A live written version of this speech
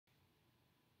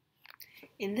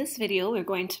In this video, we're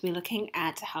going to be looking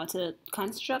at how to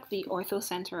construct the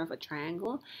orthocenter of a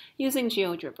triangle using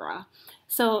Geogebra.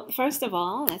 So first of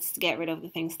all, let's get rid of the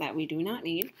things that we do not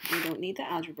need. We don't need the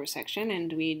algebra section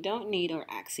and we don't need our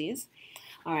axes.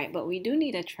 All right, but we do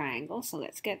need a triangle, so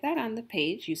let's get that on the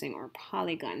page using our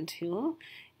polygon tool.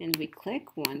 And we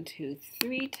click 1, 2,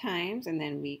 3 times, and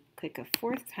then we click a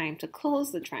 4th time to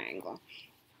close the triangle.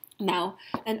 Now,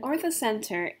 an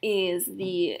orthocenter is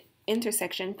the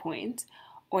intersection point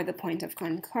or the point of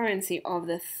concurrency of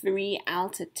the 3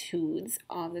 altitudes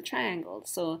of the triangle.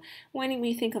 So when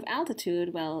we think of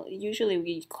altitude, well, usually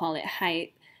we call it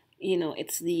height. You know,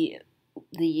 it's the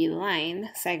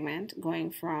line segment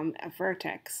going from a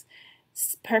vertex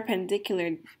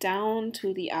perpendicular down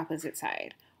to the opposite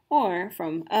side, or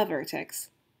from a vertex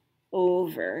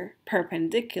over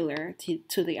perpendicular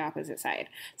to the opposite side.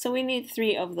 So we need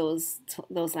 3 of those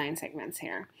line segments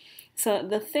here. So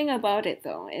the thing about it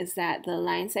though is that the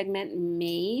line segment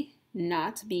may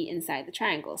not be inside the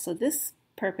triangle. So this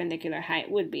perpendicular height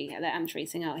would be that I'm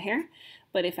tracing out here.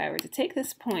 But if I were to take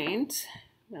this point,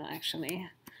 well actually,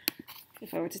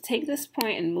 if I were to take this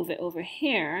point and move it over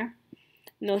here,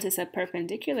 notice a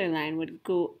perpendicular line would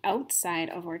go outside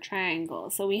of our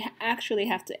triangle. So we actually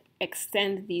have to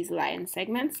extend these line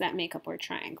segments that make up our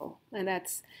triangle. And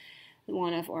that's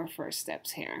one of our first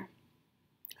steps here.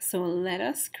 So let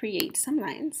us create some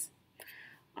lines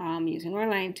using our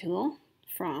line tool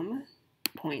from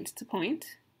point to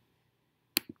point.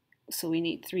 So we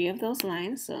need 3 of those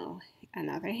lines, so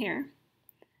another here.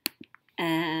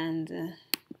 And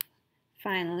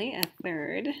finally a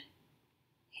 3rd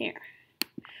here.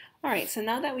 Alright, so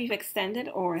now that we've extended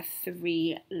our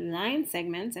 3 line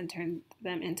segments and turned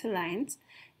them into lines,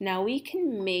 now we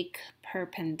can make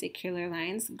perpendicular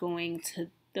lines going to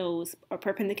those, or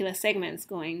perpendicular segments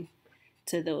going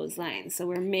to those lines. So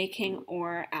we're making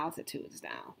our altitudes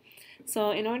now.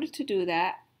 So in order to do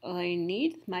that, I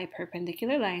need my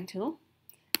perpendicular line tool.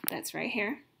 That's right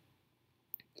here.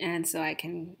 And so I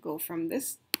can go from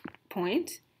this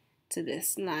point to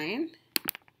this line.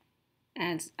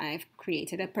 And I've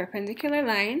created a perpendicular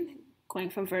line going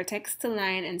from vertex to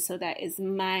line, and so that is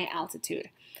my altitude.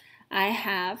 I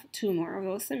have 2 more of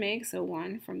those to make, so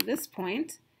one from this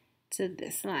point to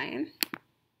this line,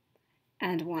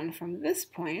 and one from this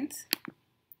point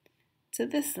to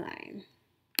this line.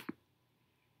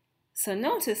 So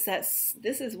notice that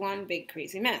this is one big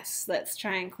crazy mess. Let's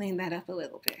try and clean that up a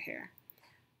little bit here.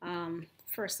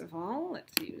 First of all,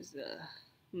 let's use the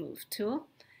move tool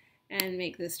and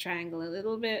make this triangle a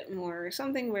little bit more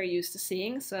something we're used to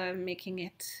seeing. So I'm making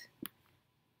it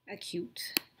a cute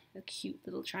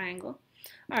little triangle.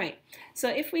 All right, so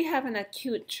if we have an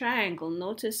acute triangle,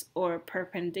 notice our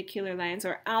perpendicular lines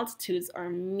or altitudes are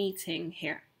meeting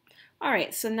here. All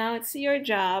right, so now it's your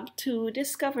job to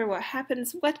discover what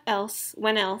happens,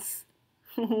 whenever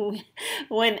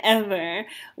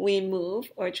we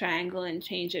move our triangle and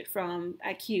change it from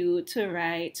acute to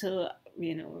right to,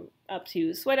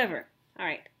 obtuse, whatever. All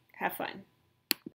right, have fun.